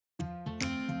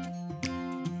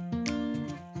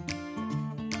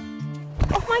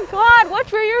Oh my god,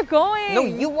 watch where you're going. No,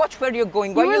 you watch where you're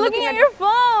going. Why You are were you looking at your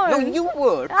phone. No, you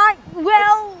were.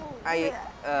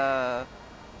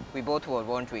 We both were,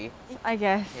 weren't we? I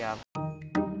guess. Yeah.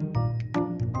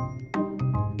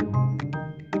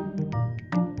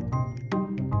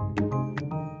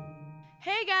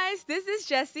 Hey guys, this is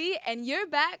Jessie and you're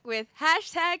back with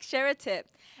 #ShareATip.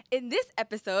 In this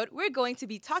episode, we're going to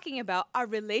be talking about our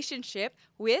relationship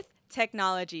with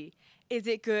technology. Is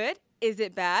it good? Is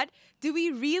it bad? Do we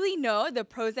really know the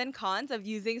pros and cons of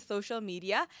using social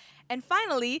media? And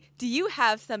finally, do you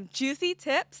have some juicy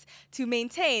tips to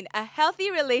maintain a healthy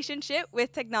relationship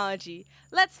with technology?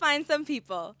 Let's find some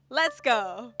people. Let's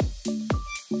go.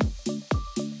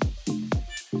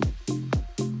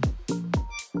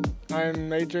 I'm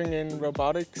majoring in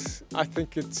robotics. I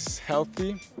think it's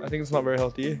healthy. I think it's not very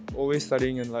healthy. Always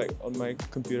studying and on my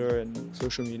computer and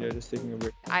social media, just taking a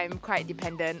break. I'm quite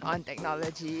dependent on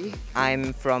technology.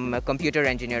 I'm from computer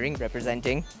engineering,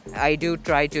 representing. I do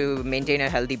try to maintain a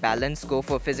healthy balance, go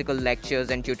for physical lectures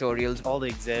and tutorials. All the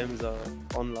exams are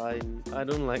online. I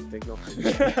don't like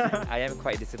technology. I am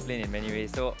quite disciplined in many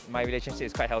ways, so my relationship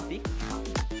is quite healthy.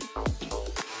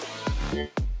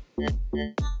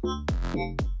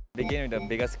 Begin with the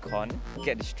biggest con,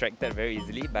 get distracted very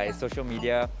easily by social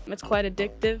media. It's quite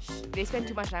addictive. They spend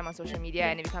too much time on social media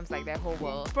and it becomes like their whole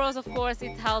world. Pros, of course,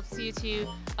 it helps you to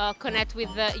connect with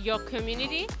your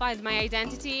community, find my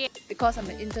identity. Because I'm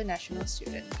an international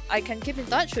student, I can keep in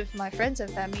touch with my friends and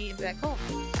family back home.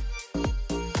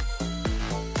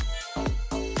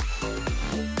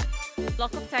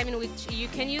 Block of time in which you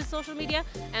can use social media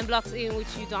and blocks in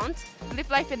which you don't. Live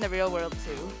life in the real world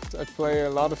too. I play a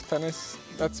lot of tennis.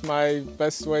 That's my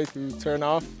best way to turn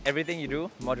off. Everything you do,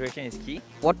 moderation is key.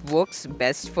 What works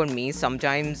best for me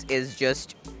sometimes is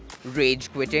just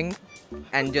rage quitting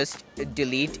and just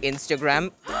delete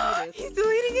Instagram. He's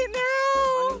deleting it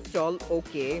now! Uninstall,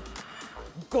 okay.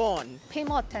 Gone. Pay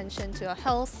more attention to your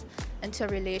health and to your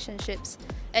relationships.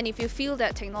 And if you feel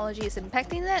that technology is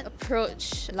impacting that,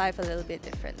 approach life a little bit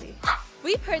differently.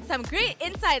 We've heard some great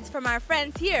insights from our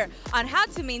friends here on how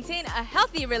to maintain a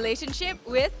healthy relationship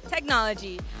with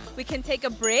technology. We can take a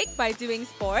break by doing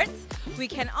sports. We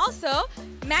can also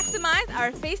maximize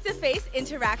our face-to-face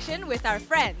interaction with our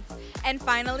friends. And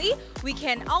finally, we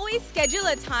can always schedule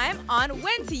a time on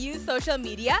when to use social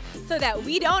media so that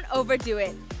we don't overdo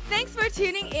it. Thanks for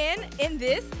tuning in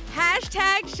this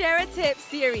 #ShareATip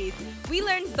series. We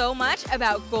learned so much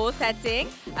about goal setting,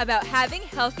 about having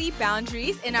healthy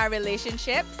boundaries in our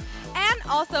relationships, and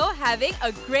also having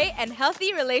a great and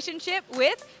healthy relationship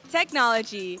with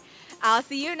technology. I'll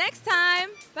see you next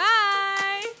time. Bye!